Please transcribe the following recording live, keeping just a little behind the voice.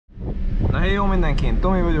Hey jó mindenki, én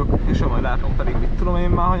Tomy vagyok, és majd látom pedig mit tudom én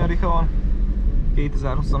már hanyadika van.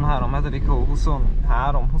 2023 7. hó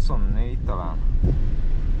 23-24 talán.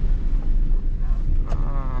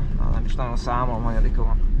 Nem is nagyon számolom, hanyadika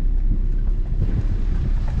van.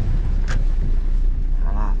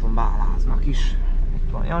 Látom, báláznak is.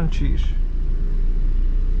 Itt van Jancsi is.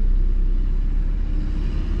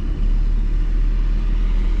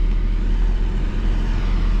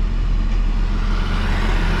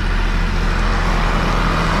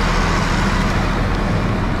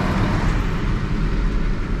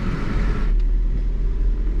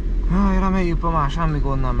 Reméljük, már semmi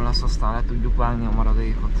gond nem lesz, aztán le tudjuk vágni a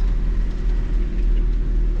maradékot.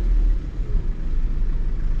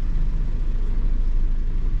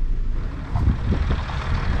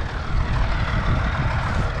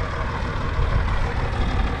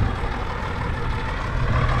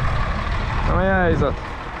 Na, mi a helyzet?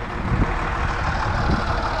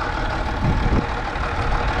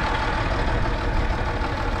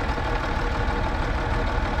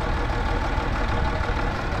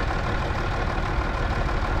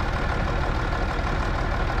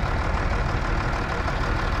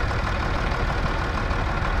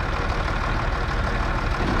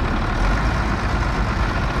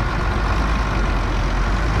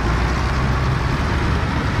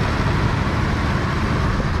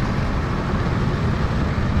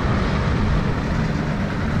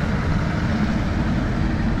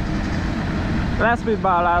 Lesz mit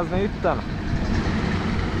bálázni itten?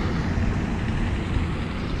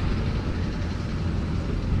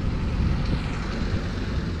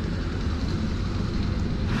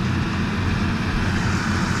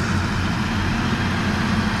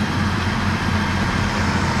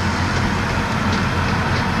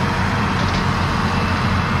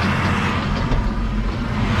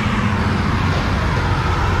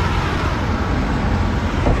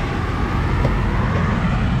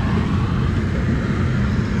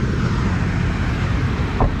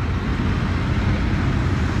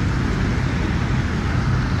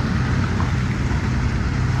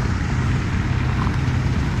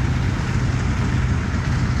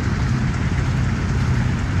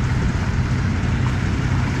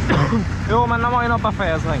 Jó, mert nem mai nap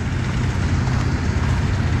befejeznénk.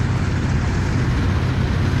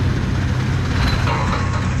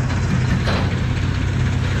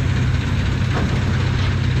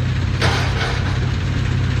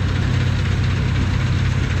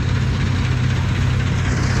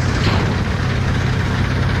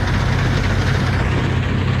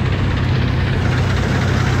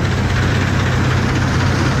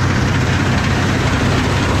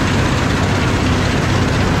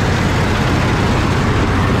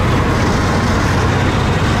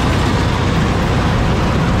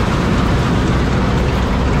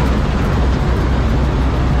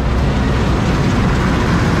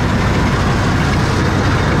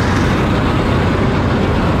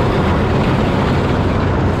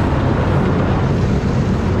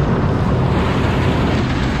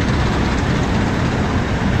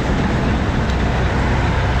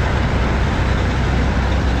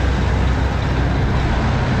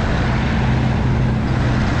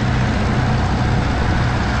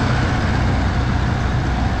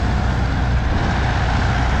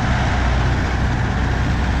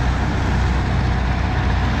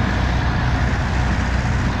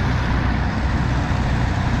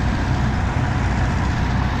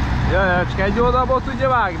 Jaj, csak egy oldalból tudja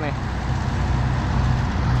vágni?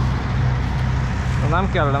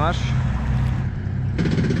 Nem kellemes.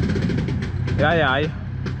 Jajjaj.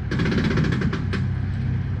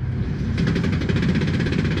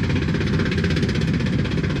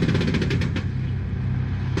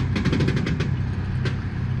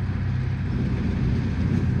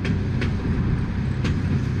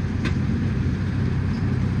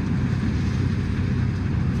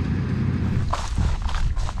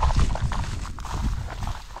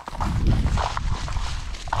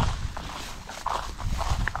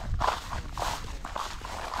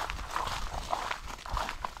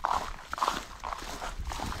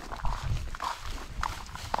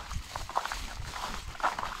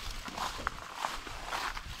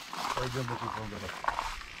 Egy gömböt itt van bele.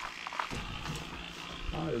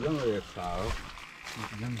 Ez nem olyan száll.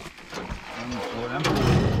 Nem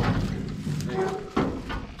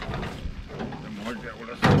most jól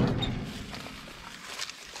lesz.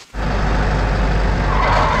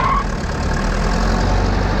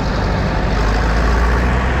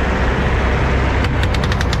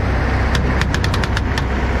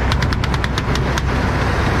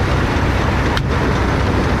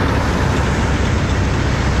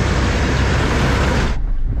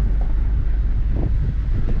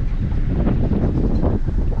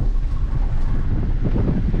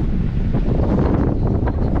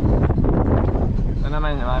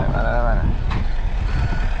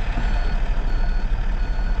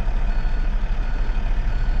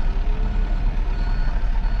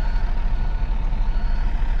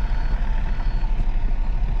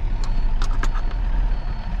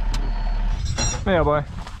 Mi a baj?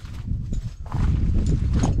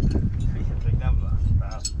 Még nem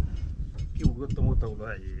láttál. Kiugrottam ott, ahol a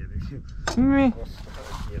helyére. Mi? Azt a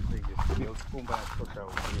helyért mégis. Mi ott kombányt sosem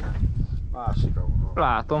ilyen. Másik ahol.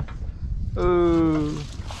 Látom. Nekem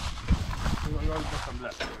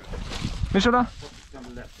letört. Micsoda? Nem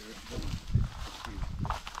letört.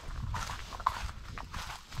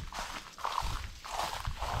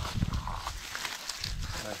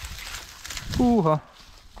 Húha.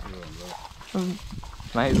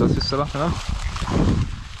 Nehéz lesz visszarakni, nem?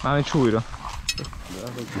 Mármint súlyra.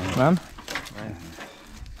 Nem?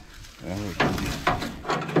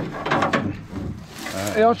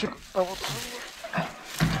 Ja, csak...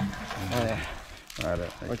 Várj,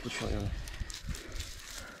 hogy pucoljon.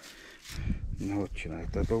 Na, hogy csináljuk?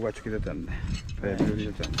 Tehát próbálj csak ide tenni. Fejből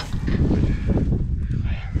ide tenni.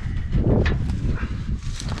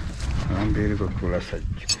 Nem bírjuk, akkor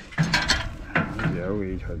leszedjük. Jó,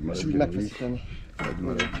 így, hogy maradjon így. Hogy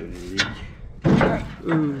maradjon így.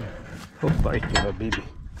 Hoppá, itt van a bibi.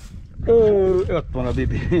 Ott van a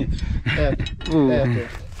bibi.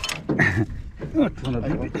 Ott van a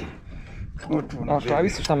bibi. Ott van a most már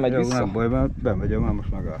biztos nem megy jó, vissza. Nem baj, mert bemegyem, már most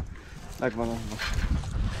megáll. Megvan azban.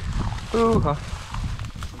 Húha. Ott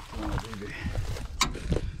van a bibi.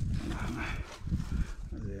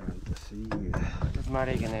 Ezért ment a szív. Ez már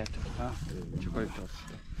régen értük. Csak hogy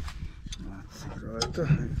látszik rajta.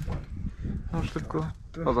 Most akkor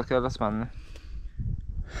haza kell lesz menni.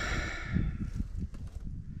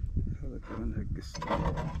 Haza kell menni, kezdeni.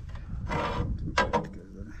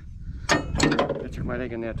 De csak már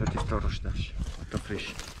régen értő tiszta rostás. Ott a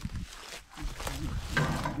friss.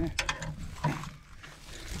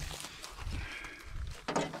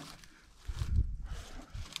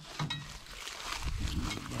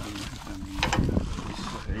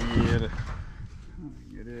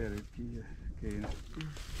 Gyere, kéne.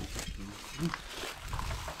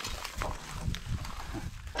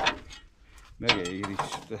 Megér is,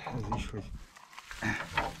 de ez is, hogy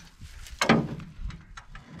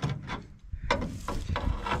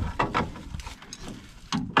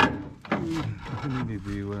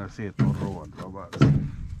mindig van, szét van rohadva a báz.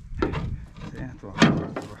 Szét van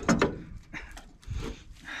rohadva.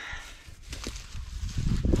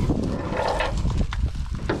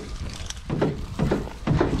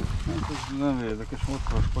 Nem érdekes,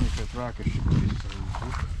 motoros panikát rákössük, hogy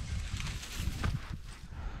visszahúzzuk.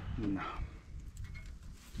 Na.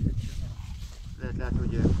 Lehet látni,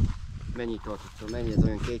 hogy mennyit tartottól, mennyi ez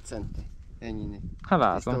olyan 2 centi. Ennyi. Hát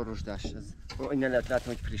látom. Tiszta rostás. Ez innen lehet látni,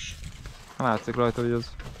 hogy friss. Látszik rajta, hogy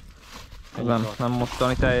az Ennyi nem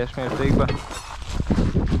mostani teljes mértékben.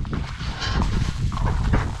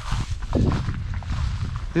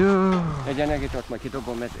 Jó. Egy energiát ott majd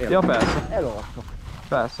kidobom, mert Ja, persze. elalszok.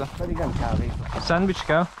 Persze. Pedig nem kávé. Szendvics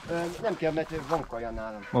kell? Nem kell, mert van kaja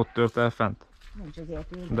nálam. Ott tört el fent. Nincs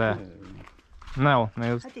azért ő. De. Ne ott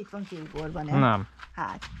nézd. Hát itt van kiugorva, nem? Nem.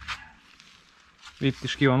 Hát. Itt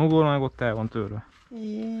is ki van ugorva, meg ott el van törve.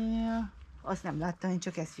 Ja. Azt nem láttam, én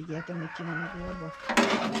csak ezt figyeltem, hogy ki van ugorva.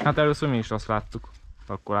 Hát először mi is azt láttuk.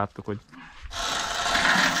 Akkor láttuk, hogy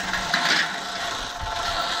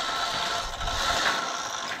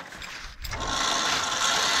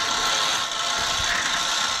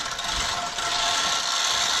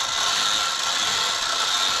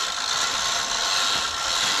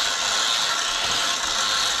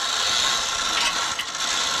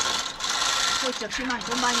Hogy csak simán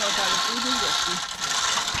kombányoltálok, úgy ugott ki.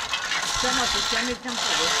 Semmit, semmit nem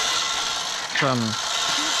fogok. semmi.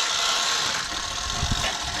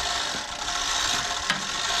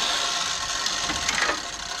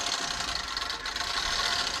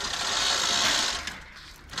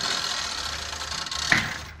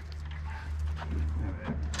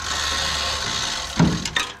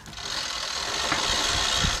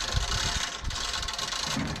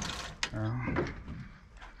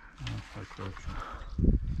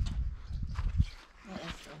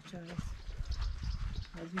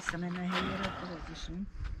 Ha ez visszamenne a helyére, akkor ez is nem.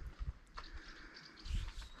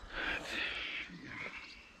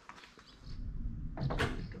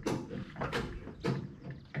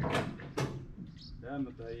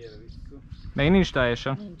 Elment a helyére vissza. Még nincs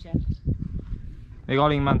teljesen. Nincsen. Még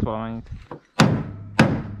alig ment valamennyit.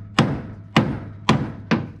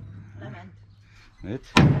 Lement.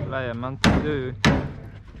 Mit? Lejjebb ment. Ő.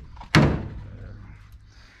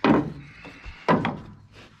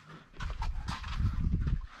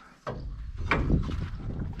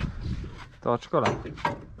 Tartsuk alá?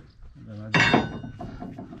 De meg...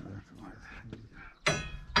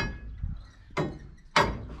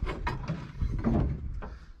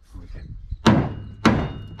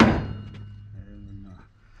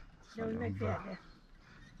 De úgy meg félre.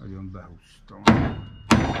 Nagyon behúztam.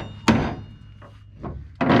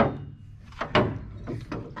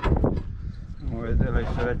 Majd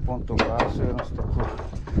először egy ponton válszőn, azt akkor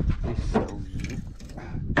visszahúzzuk.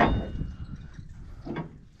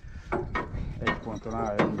 Egy ponton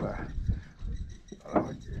álljon be.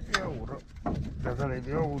 Jóra. Ez elég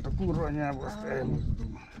jó volt a kurva anyába, azt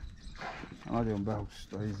elmozdul. Nagyon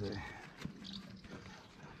behúzta izé.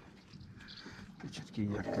 Kicsit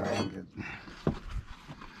kijjel kell engedni.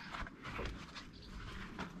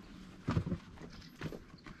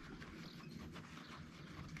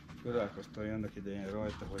 Találkoztam annak idején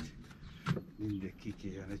rajta, hogy mindig ki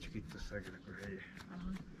kéne, csak itt a szegnek a helye.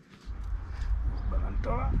 Be nem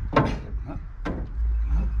talál.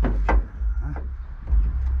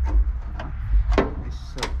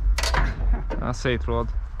 Vissza. Szétrólod.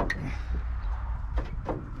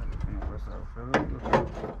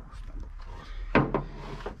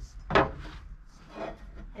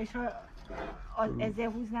 És ha ezzel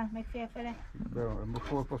húznánk meg félfele?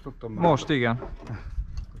 Most igen.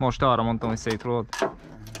 Most arra mondtam, hogy szétrólod.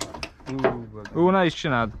 Ne is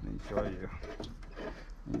csináld. Nincs alja.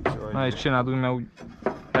 Ne is csináld úgy, mert úgy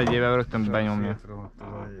egy éve rögtön benyomja.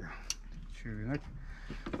 Csűnek.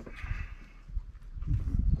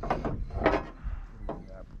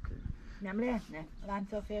 Nem lehetne? A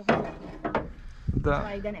lánccal félhúzatni?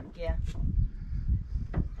 De... Ide nem kell.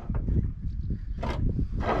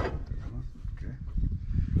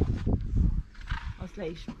 Azt le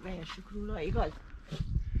is vehessük róla, igaz?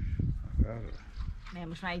 Mert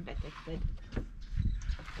most már így betetted.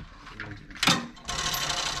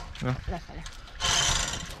 Ja. Lefele.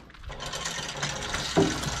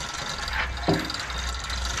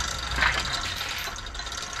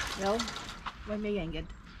 Jó? Vagy még enged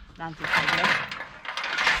láncot le.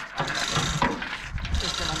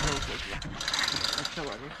 Össze van brókétve. Egy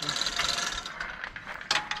csavarosra.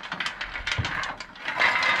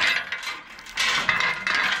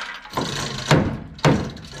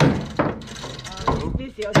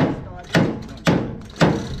 Viszi az asztalt.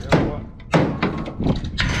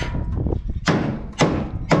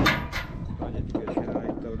 Annyit kell csinálni,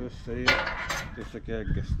 itt ahol összeér, össze kell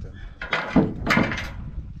eggeszteni.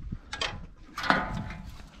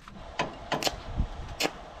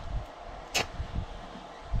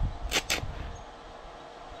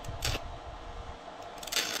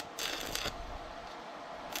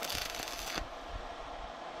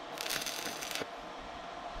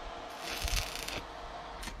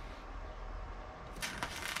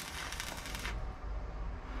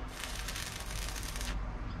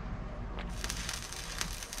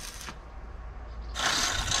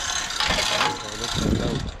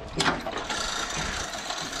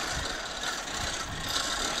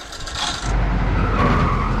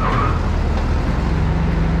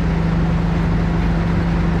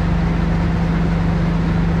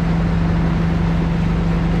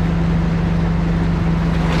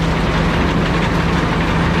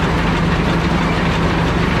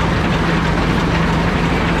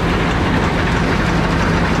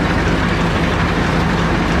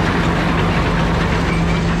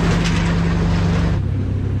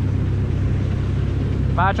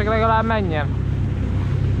 Már csak legalább menjen.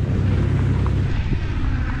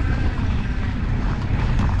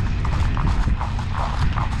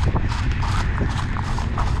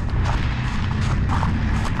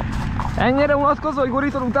 Ennyire unatkozol, hogy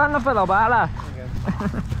gorítod utána fel a bálát? Igen.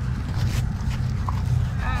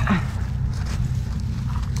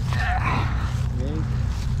 Még.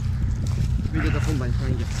 Vigyed a kombányt, ha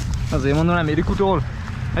ingyen. Azért mondom, nem érik utol.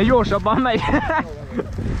 Egy gyorsabban megy.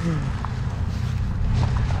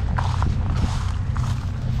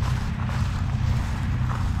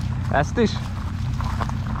 Ezt is?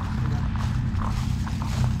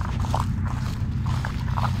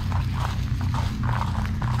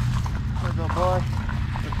 Ez a baj,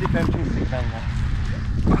 hogy szépen csúszik benne.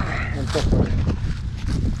 Nem topor.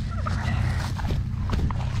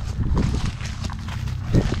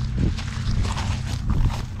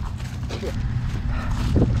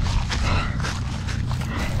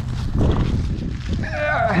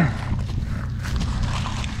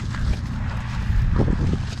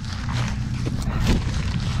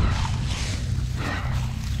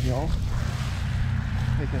 Jó.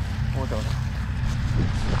 Fülke, oldalra.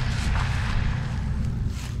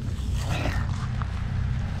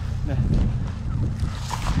 Ne.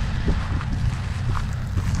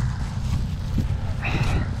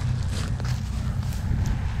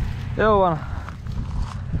 Jó van.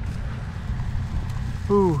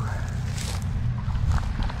 Hú.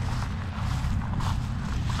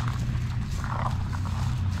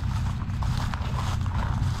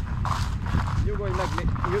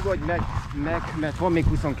 hogy mert van még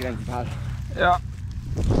 29 bál. Ja.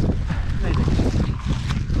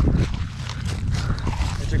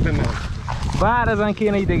 Csak nem mehet. Bár ezen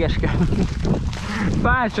kéne idegeskedni.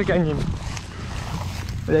 Bár csak ennyi.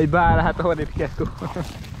 Hogy egy bár lehet a horét kettő.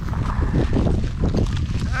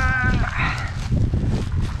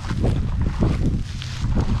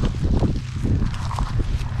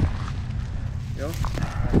 Jó?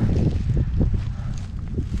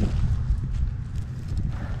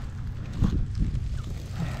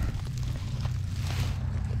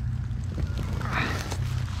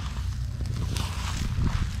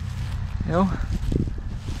 Jó?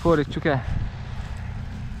 Fordítsuk el.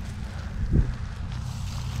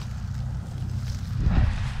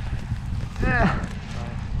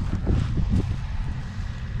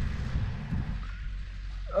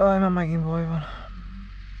 Aj, már megint baj van.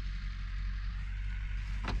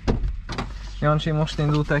 Jancsi most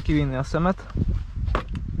indult el kivinni a szemet.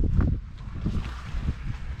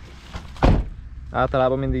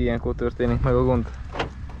 Általában mindig ilyenkor történik meg a gond.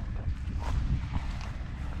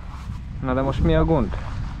 Na de most mi a gond?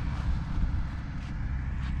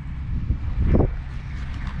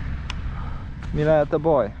 Mi lehet a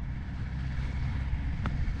baj?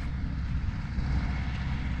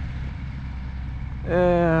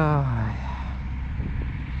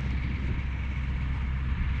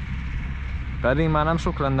 Pedig már nem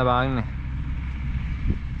sok lenne vágni.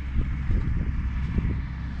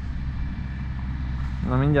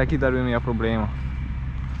 Na mindjárt kiderül, mi a probléma.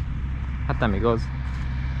 Hát nem igaz.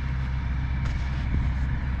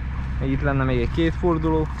 Itt lenne még egy 2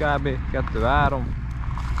 forduló kb. 2-3.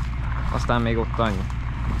 Aztán még ott annyi.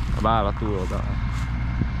 A bála túloldalán.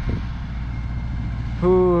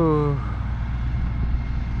 Hú.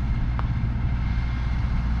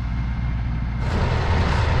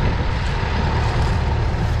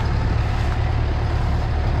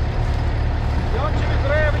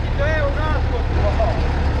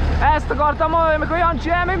 Ezt akartam mondani, amikor Jancsi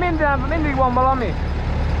elmegy, mindig van valami.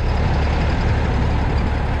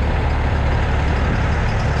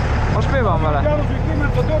 Most mi van vele? János, hogy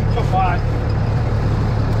kiment a dobcsapány.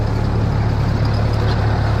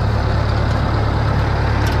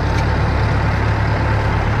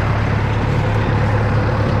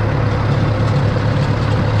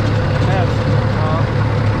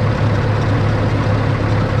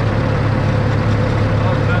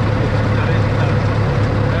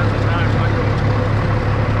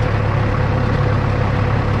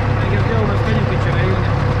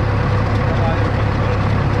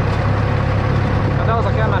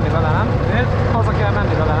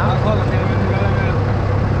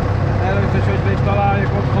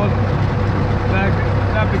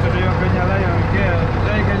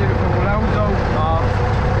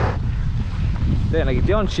 Tényleg itt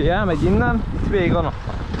Jancsi elmegy innen, itt végig a nap.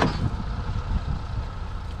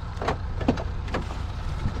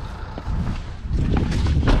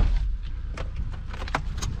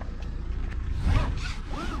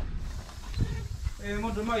 Én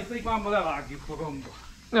mondom, majd itt már levágjuk a gomba.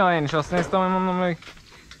 Ja, én is azt néztem, hogy mondom,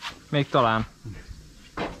 még talán.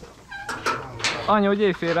 Annyi, hogy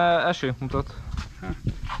éjfélre esőt mutat.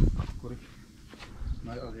 Akkor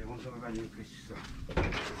majd azért mondtam, hogy vegyünk vissza.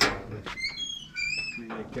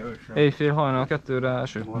 Mindig kevesebb. Éjfél hajnal 2-re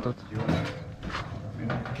esőt mutat.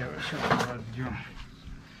 Mindig kevesebb maradjon.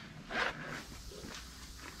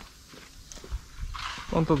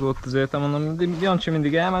 Pont az volt azért, mondom, Jancsi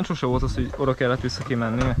mindig elment, sose volt az, hogy oda kellett vissza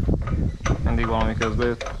kimenni, mert mindig valami közben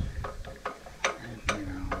jött.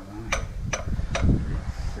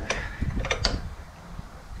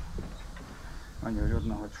 Annyi, hogy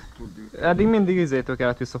odna, hogy tudjuk. Eddig mindig izétől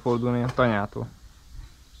kellett visszafordulni, a tanyától.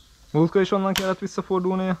 Múltkor is onnan kellett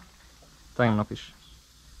visszafordulnia, tegnap is.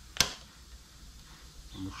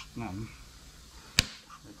 Most nem.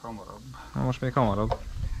 Most még hamarabb. Na most még hamarabb.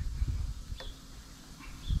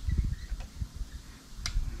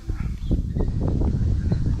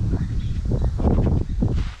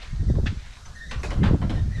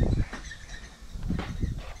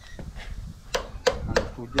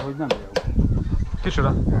 Tudja, hogy nem jó.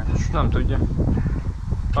 Kicsoda? Nem tudja.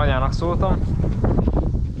 Anyának szóltam.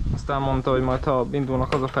 Aztán mondta, hogy majd ha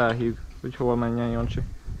indulnak haza felhív, hogy hol menjen Jancsi.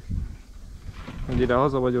 Hogy ide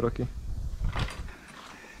haza vagy oda ki.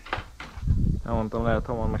 Elmondtam, lehet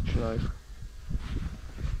hamar megcsináljuk.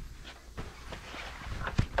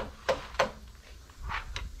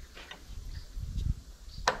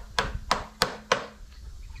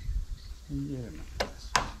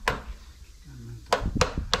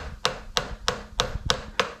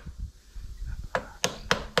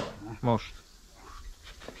 Most.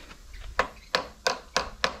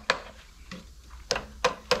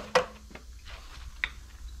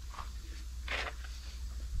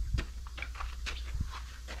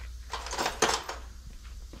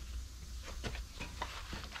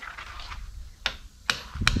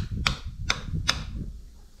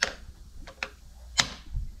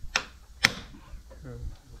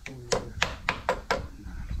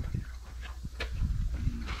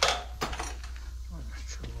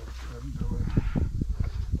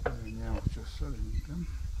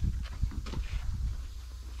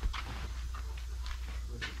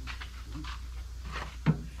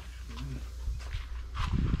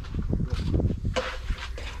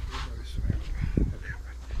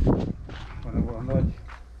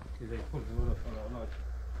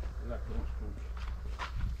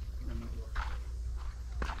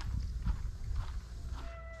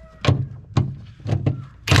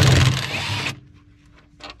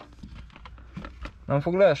 Nem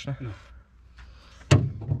fog leesni? Nem.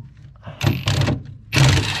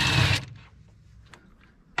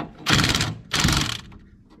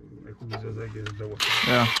 Meghúzza az egész dobot.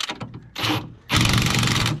 Ja.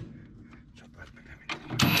 Csapát meg nem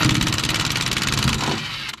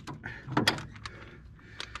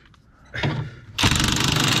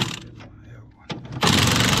jó van.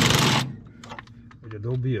 Hogy a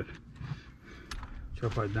dob jön.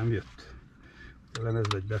 Csapágy nem jött. A lemez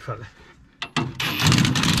megy befele.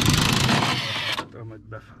 Megy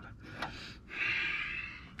befele.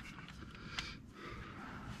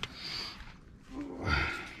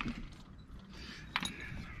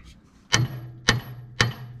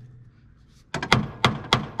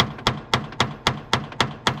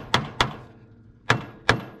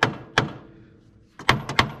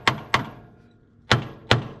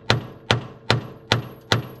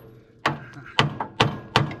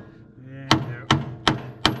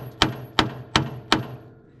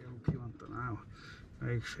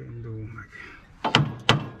 Mégse indul meg.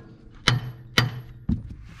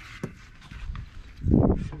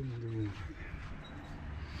 Mégse indul meg.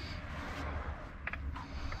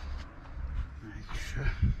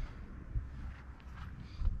 Mégse.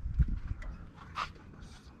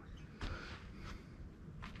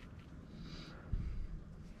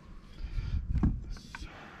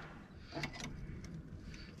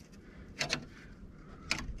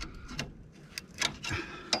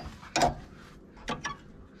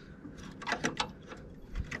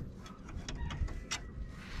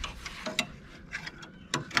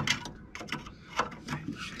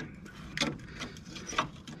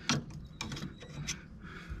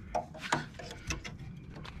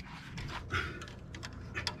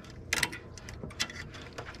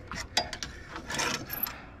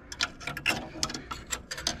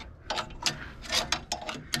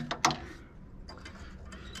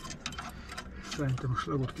 Szerintem a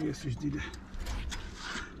slagot készítsd ide.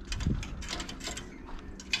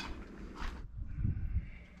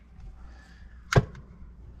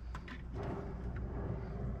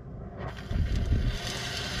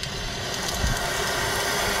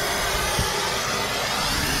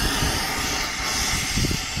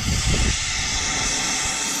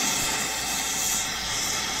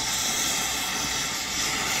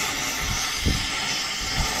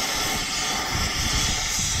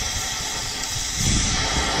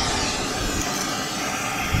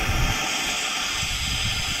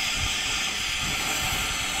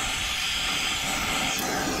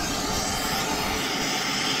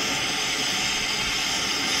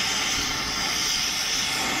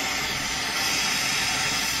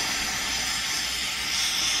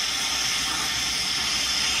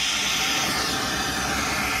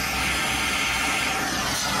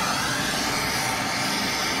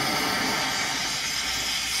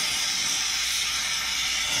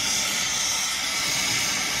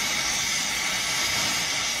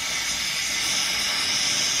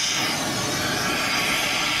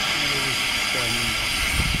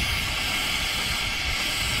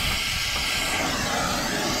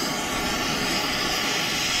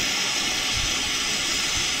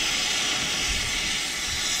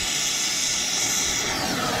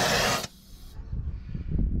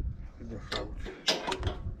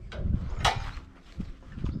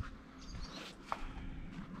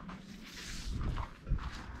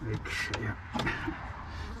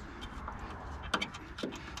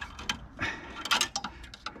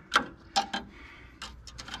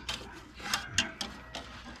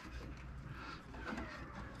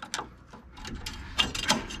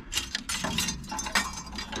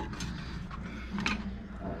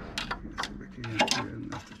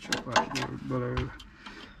 Belőle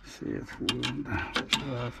széthúzom,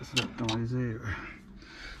 de elfeszítettem az izével.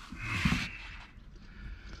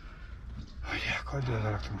 Hagyják, hagyja az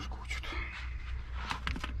elektromos kulcsot.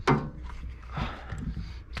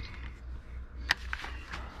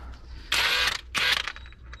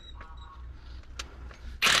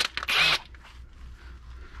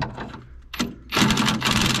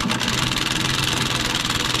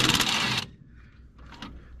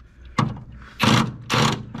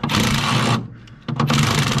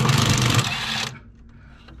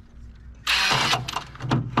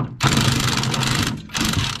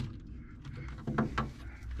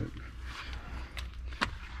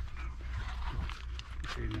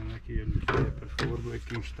 Kéne neki jönni szépen sorba, egy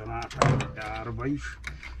kis találták árba is,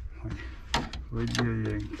 hogy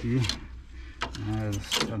jöjjön ki. Ez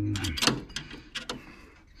aztán nem.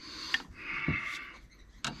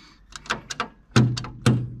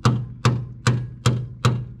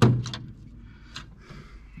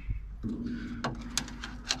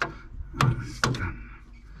 Aztán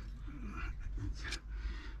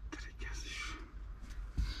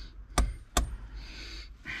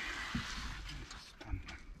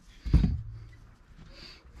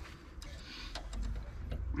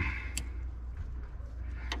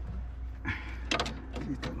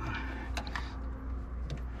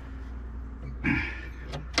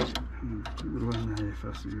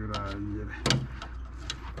feszül rá ennyire.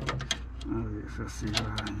 Azért feszül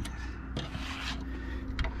rá ennyire.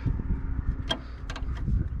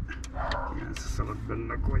 9 szalad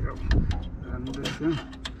benne golyó rendesen.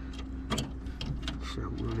 Se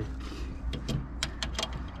hullik.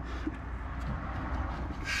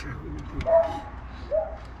 Se hullik.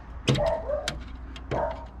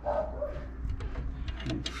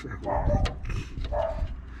 Se hullik.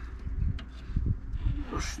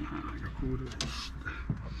 Aztán meg a kurva Isten.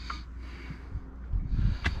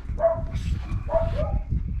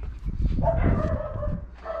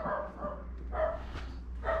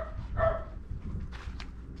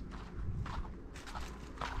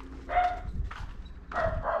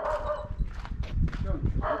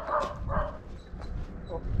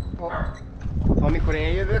 Amikor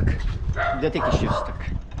eljövök, de ti is jöztök.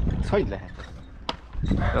 Ez hogy lehet?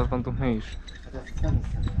 Azt mondtuk mi is. Hát ezt nem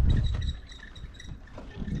hiszem.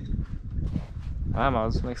 Nem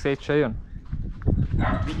az, még szét se jön.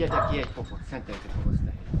 Vigyetek ki egy pofot, szenteljetek ahhoz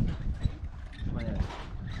te. Majd el.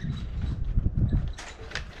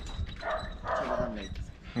 Csak nem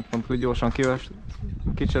létezik. Még pont úgy gyorsan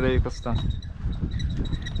kicseréljük, aztán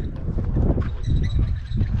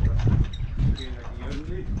Kéne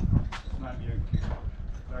kijönni, nem jön ki.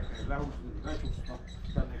 Le kell lehúzni, lecsúsztam,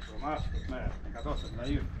 tennék a másikat, mehetnek, hát azt, hogy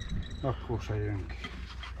ne jön. Akkor se jön ki.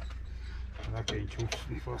 Le kell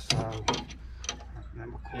csúszni, faszául. Hát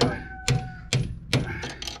nem akkor.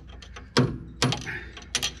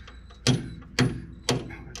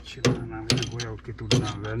 Hogy csinálnám, hogy a golyót ki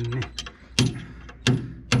tudnám venni.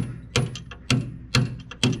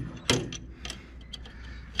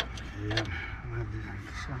 Ilyen, nem bizony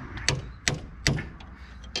semmi.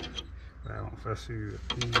 Be van feszülve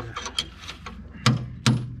minden.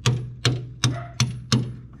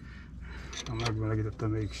 Ha megmelegítettem,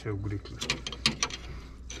 mégse ugrik le.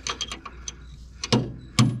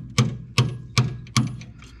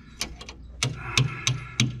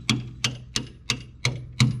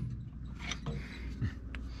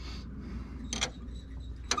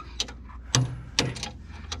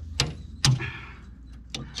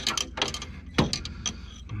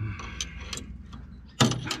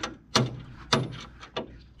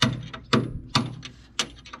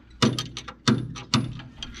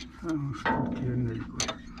 Most tud kijönni egy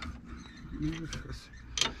golyó. Miért feszül?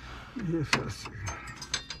 Miért feszül?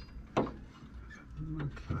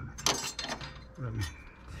 Meg kellene. De mindegy.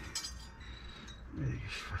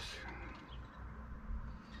 Mégis feszül.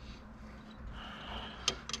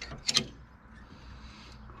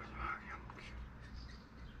 Hogy vágjam ki?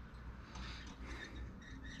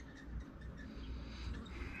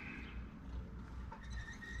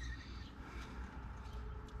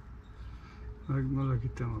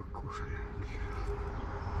 Megmelegítem, akkor se jön ki.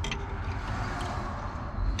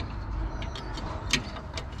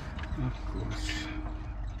 Akkor se.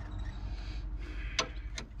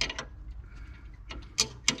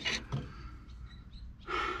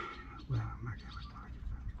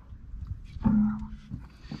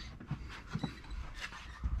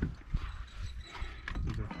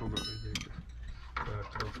 Ide fogod egyébként.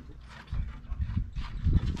 Feltrakod.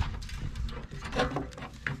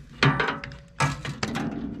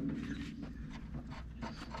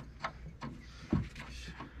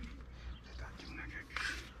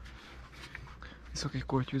 iszok egy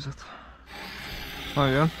kortyűzet.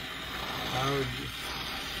 Nagyon. Ahogy...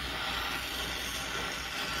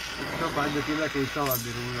 Csapágyat ki le kell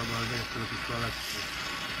szaladni róla, az értől is valaki.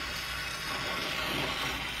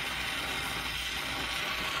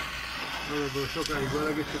 Nagyjából sokáig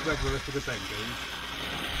belegítsük, megvelesszük a tengerét.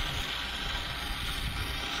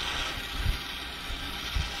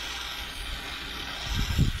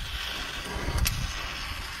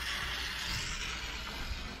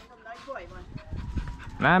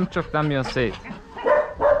 Nem, csak nem jön szét.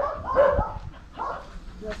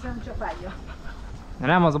 De azt nem csapágya.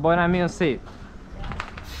 Nem, az a baj, nem jön szét.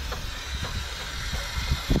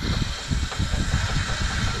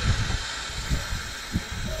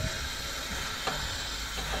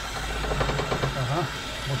 Aha,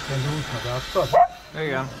 most indulsz, megálltad?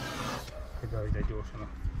 Igen. Ide gyorsan.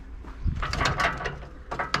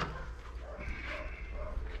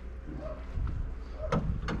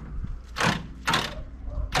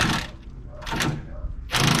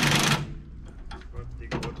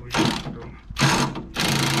 Addig volt, úgy tudom.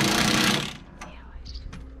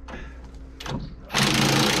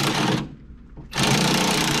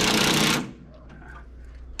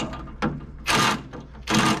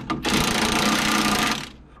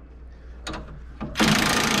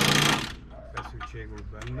 Feszültség volt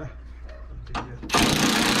benne.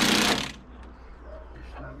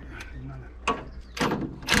 És nem jön, innen nem.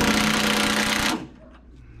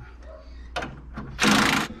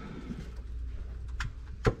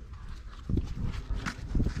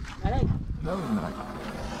 De úgy meleg.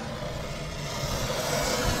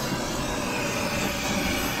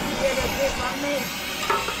 Gyerekek, van még?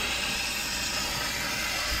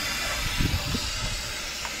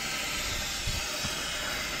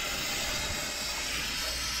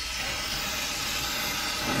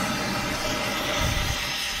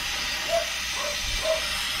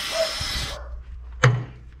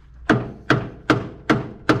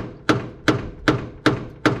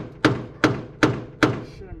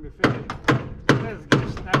 Semmiféle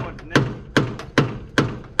rezgést nem ad neki.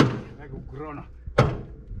 Megugrana.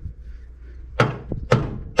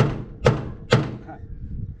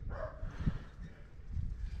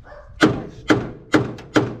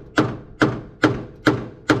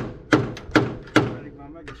 Pedig már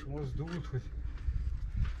meg is mozdult, hogy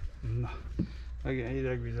na, megint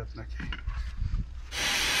hidegvizet neki.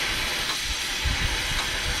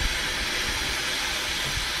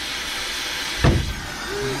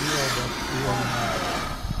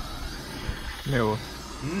 Mi volt?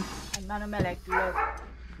 Hát már a melegtől a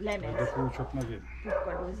lemez A kulcsot megint.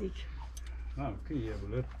 pukkadozik. Nem,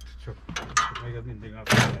 kijövülött, csak még ez mindig nem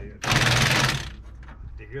feljött.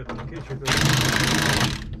 Mindig jött a kicsit,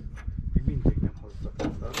 még mindig nem hozza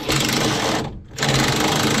fel.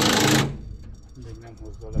 Mindig nem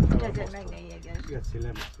hozza le. Ezzel meg ne éges. Geci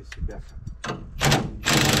lemez viszi be.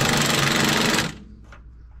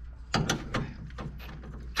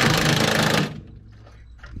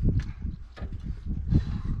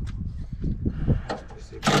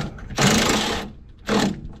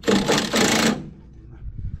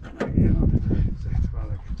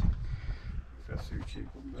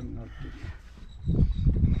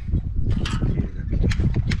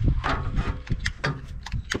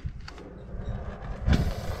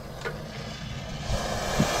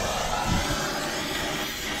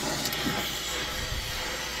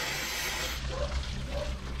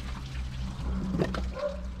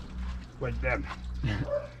 Vagy nem.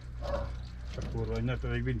 Csak kurva, hogy ne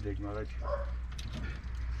pedig mindig meleg.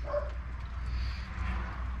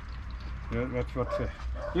 Vett fel.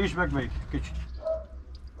 Nyisd meg még kicsit.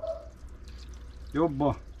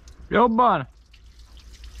 Jobban. Jobban!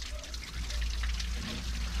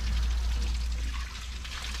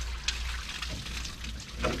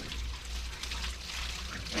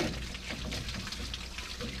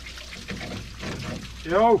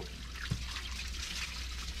 Jó!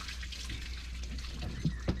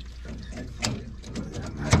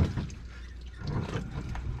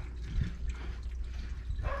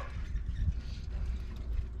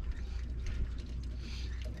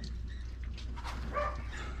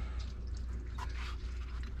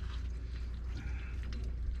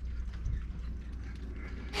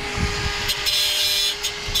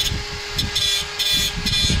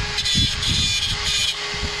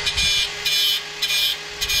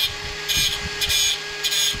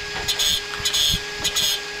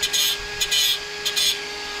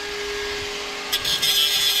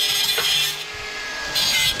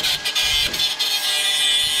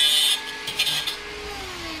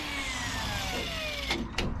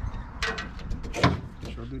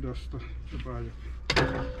 Azt a csapágyat.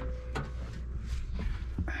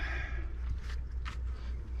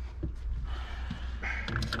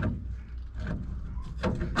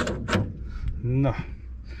 Na,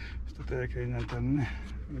 ezt a el kell innen tenni.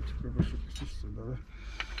 Csak ragassuk ezt vissza bele.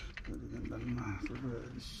 Benne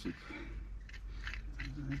bevisszük.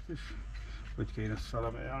 Hogy kéne ezt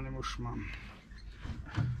felemelni most már?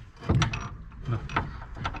 Na.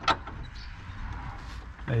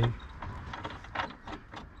 Elég.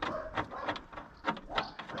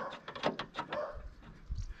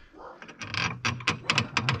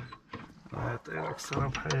 Tényleg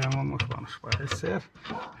szarabb helyen van, most van a spájszér.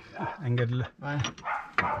 Engedd le. Várj.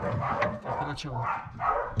 Fel a csomag.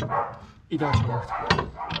 Ide a csomag.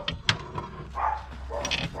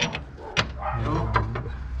 Jó.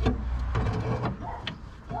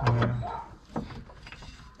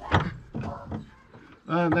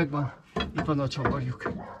 Megvan. Itt van a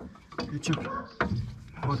csomagjuk. Csak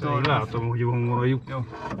Én látom, hogy van a lyuk. Jó.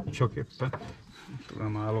 Csak éppen.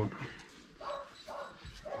 Nem állod.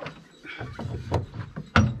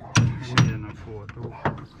 Ilyen a fordul.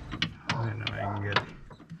 Nem engedi.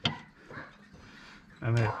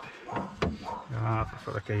 Nem érti. Ja,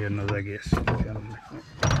 hátrafele kell jönni az egész.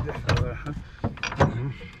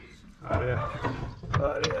 Várjál.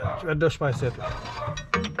 Várjál. Vedd a spájszért.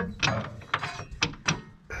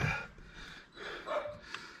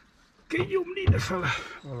 Kell nyomni idefele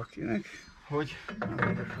valakinek. Hogy?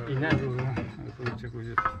 Innen? Csak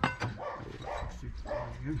úgy.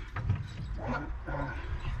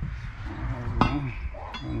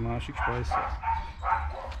 Van a másik spájszér.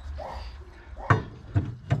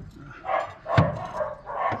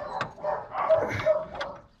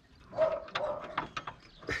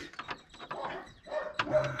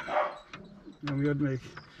 Tomy, add még.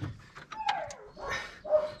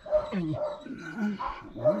 Ennyi.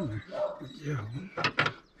 Nem. Jó.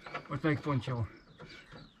 Ott meg pont jó.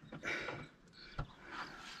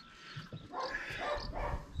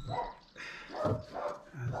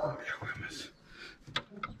 Ez nem jó, ez.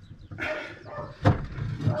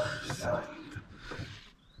 Szerintem.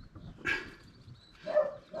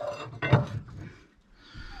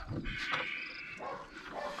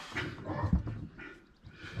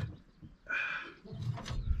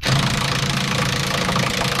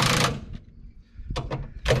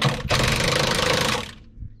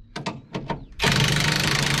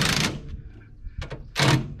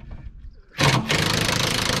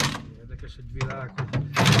 Érdekes egy világ, hogy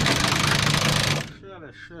se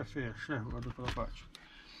lesz, se fél, se adott a lapács.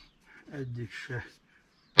 Egyik se.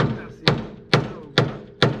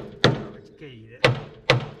 Vagy kéne.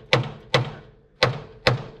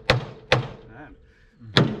 Nem.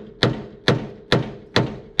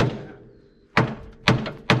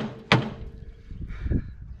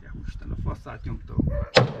 Ja, Isten, a faszát nyomta.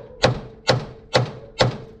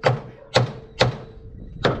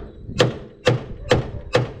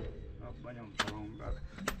 Abba nyomta magad.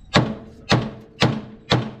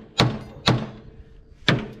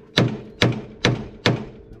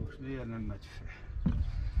 De most miért nem megy fel?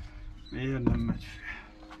 Miért nem megy fel?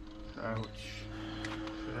 Dehogy is.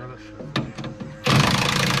 Se lesz, se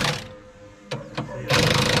fél.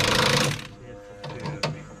 Szét fog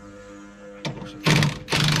törni. Most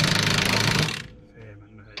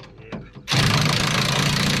félmenne helyére.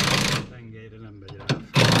 Tengelyre nem megy rá fel.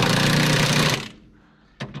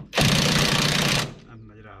 Nem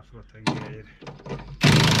megy rá fel a tengelyre.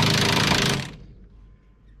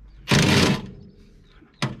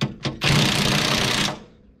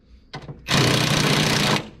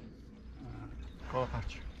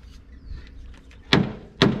 Kalapács.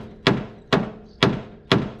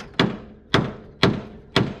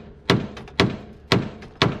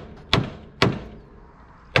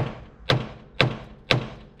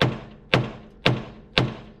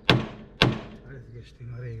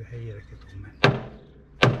 Rezgestén a rég a helyére kell tudni menni.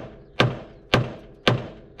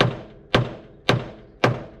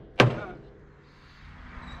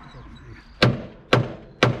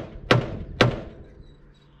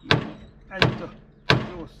 Ennyit a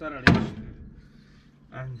jó szerelés.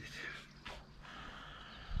 Ennyit.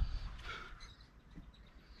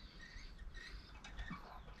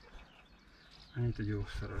 Ennyit a jó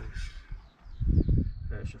szerelés.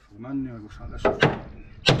 El se fog menni, meg most már le se fog menni.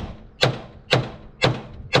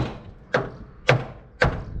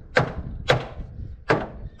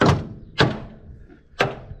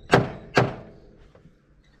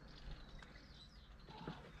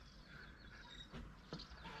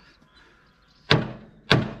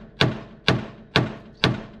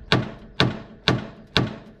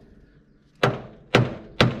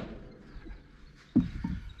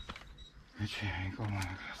 Csináljunk a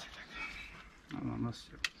magának leszitek. Nem, az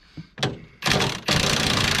jó.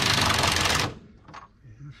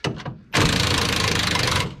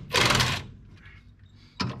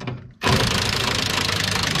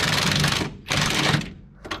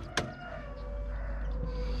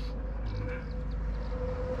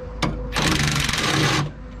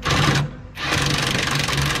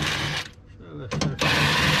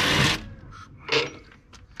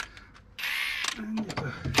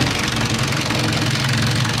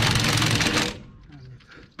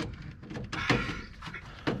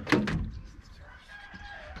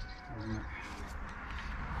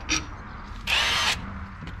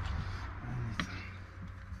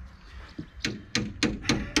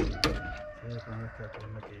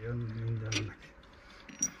 Kellett neki jönni mindennek,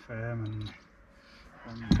 felmenni,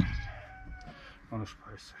 van a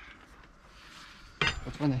spicer.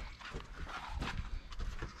 Ott van egy.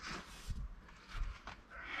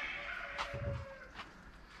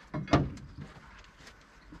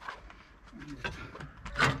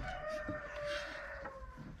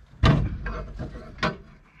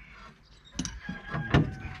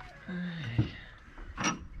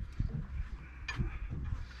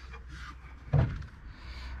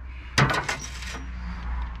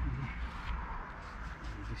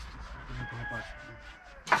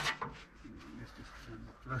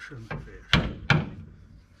 Lassan fél.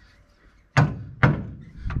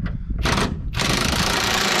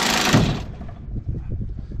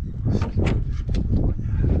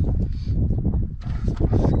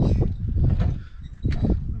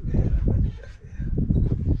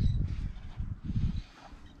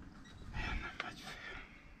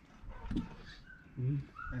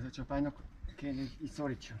 Ez a csapálynak kéne így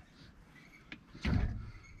szorítson.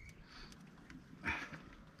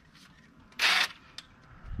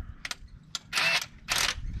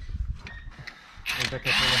 be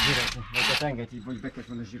kellett volna zsírozni, vagy a tengelyt így, vagy be kellett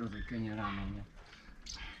volna zsírozni, hogy könnyen rámenjen.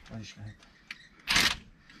 Az is lehet.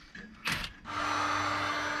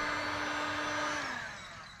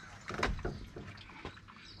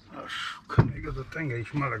 Lassuk, még az a tengely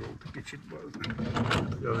is meleg volt egy kicsit, bazd meg.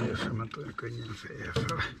 Hogy azért sem ment olyan könnyen fejjel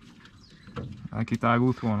fel.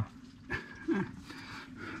 Elkitágult volna?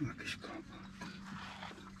 A kis kalap.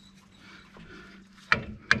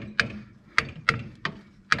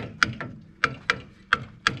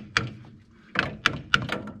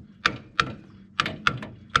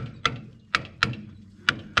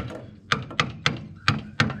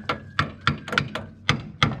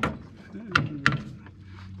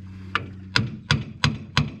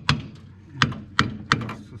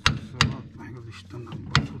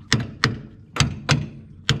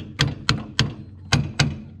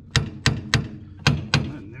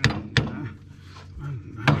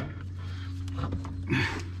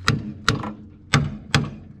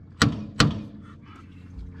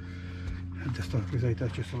 Ezt a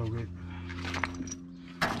közelítést csöszol a gép.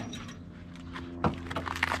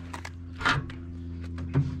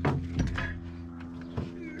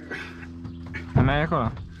 Emeljek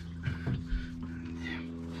alá?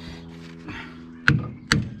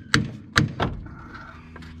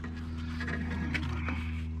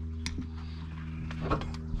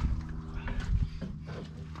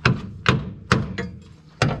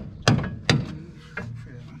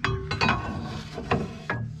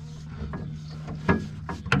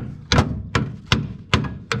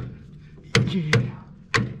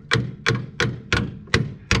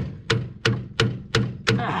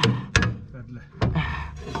 Vedd le.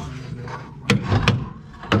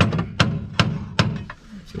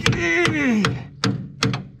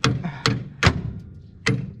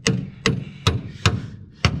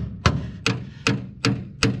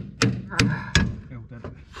 Jó, tedd le.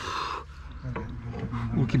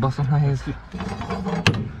 Úgy kibaszott nehéz.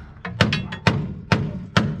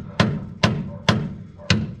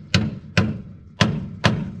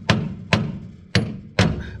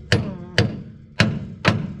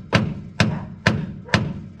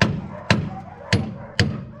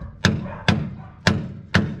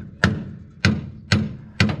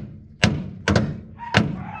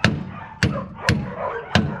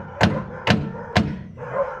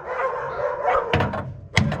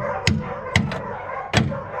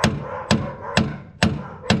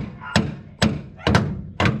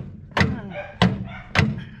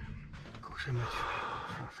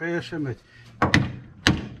 Feje sem megy.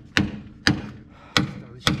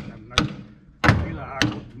 Az Isten meg a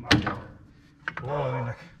világot már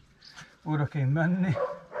valaminek oda kéne menni,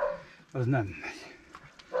 az nem megy.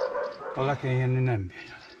 Ha le kell jönni, nem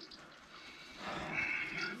megy.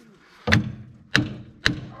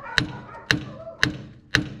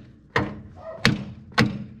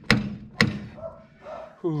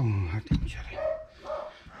 Hú, hát nincs elég.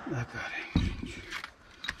 Legalább nincs.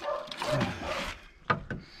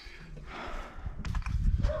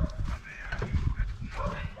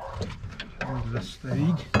 Úgy lesz te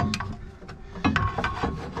így.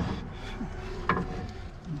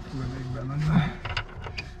 Itt még bemenni.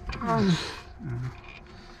 Ez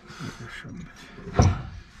sem megy.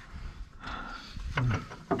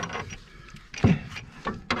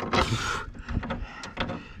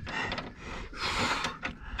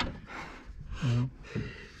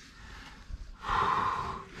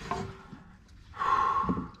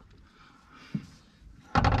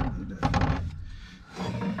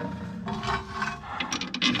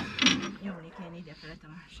 Nyomni kéne ide fele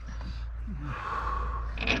Tamás.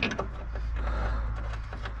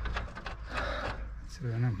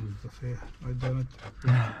 Egyszerűen nem húzza fél. Adj el,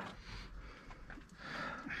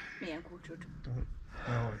 Milyen kulcsot?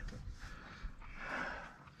 rajta.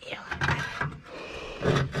 Jó.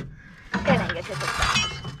 Elengedhetek.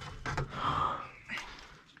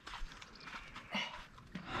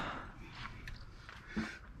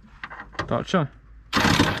 Tartsam?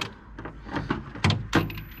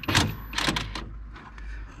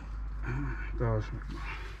 Tartsd meg.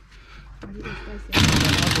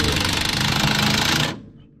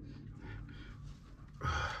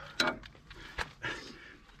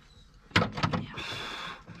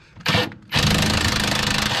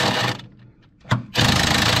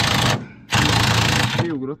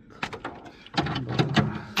 Kiugrott. A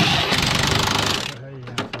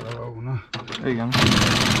helyén fel a vauna. Igen.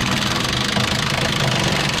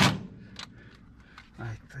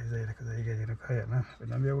 Itt az ének az égegyének helye, nem? Vagy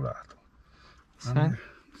nem jól látom? Szerint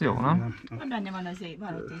jó, nem? Benne van az ég,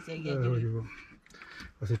 van ott az ég Hogy egyedül. van.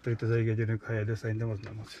 Azt hittem itt az égegyének helye, de szerintem az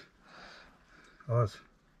nem az. Az.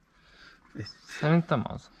 Itt. Szerintem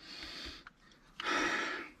az.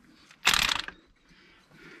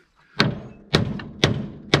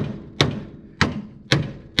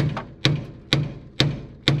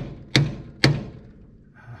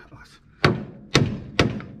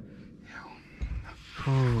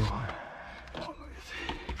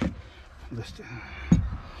 De ezt...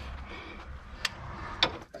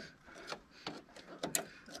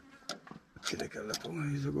 Kire kellett volna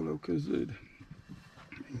hízagoló közé, de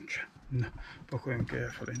nincs. Na, pakoljunk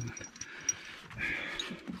elfelé innen.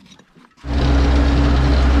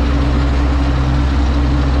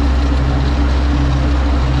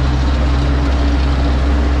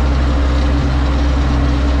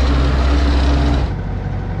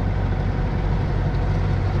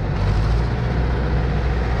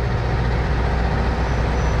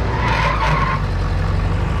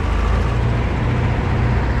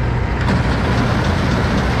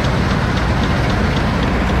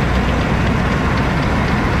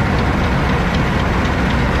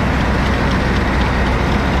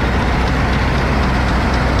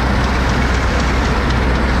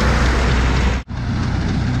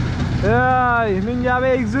 Jaj, mindjárt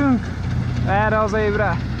végzünk erre az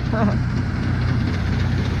évre.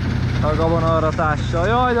 A Gabona aratással.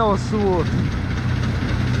 Jaj, de hosszú volt.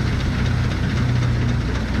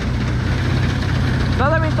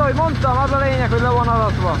 De mint ahogy mondtam, az a lényeg, hogy le van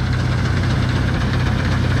aratva.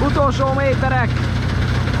 Utolsó méterek.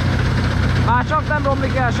 Már csak nem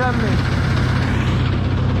romlik el semmi.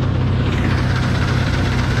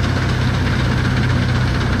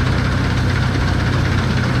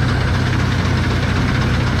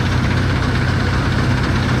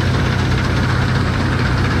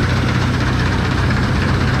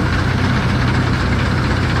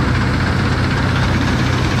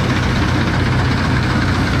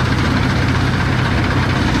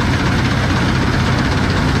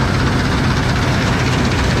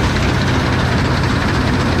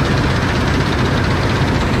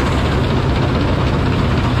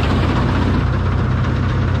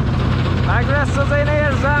 Az én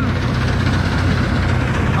érzem,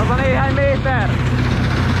 az a néhány méter.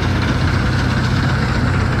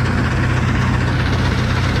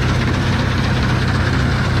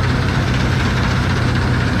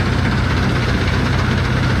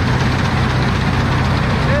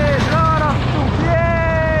 És ráraktuk,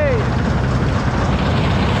 jéj!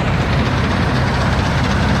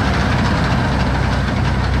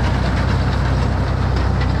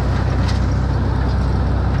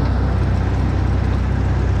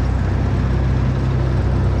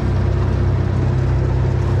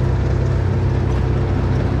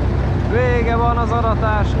 Vége van az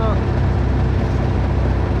aratásnak.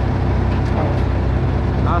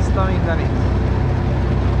 Azt a mindenit.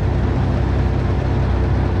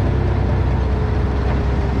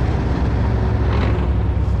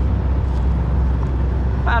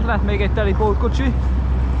 Hát lett még egy teli pótkocsi.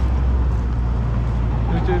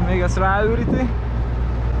 Úgyhogy még ezt ráőríti.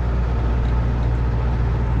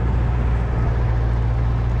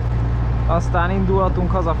 Aztán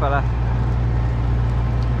indulhatunk hazafele.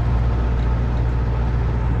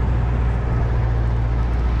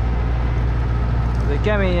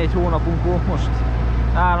 Kemény egy hónapunk volt most.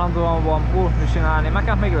 Állandóan van mi csinálni, meg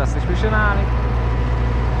hát még lesz is mi csinálni.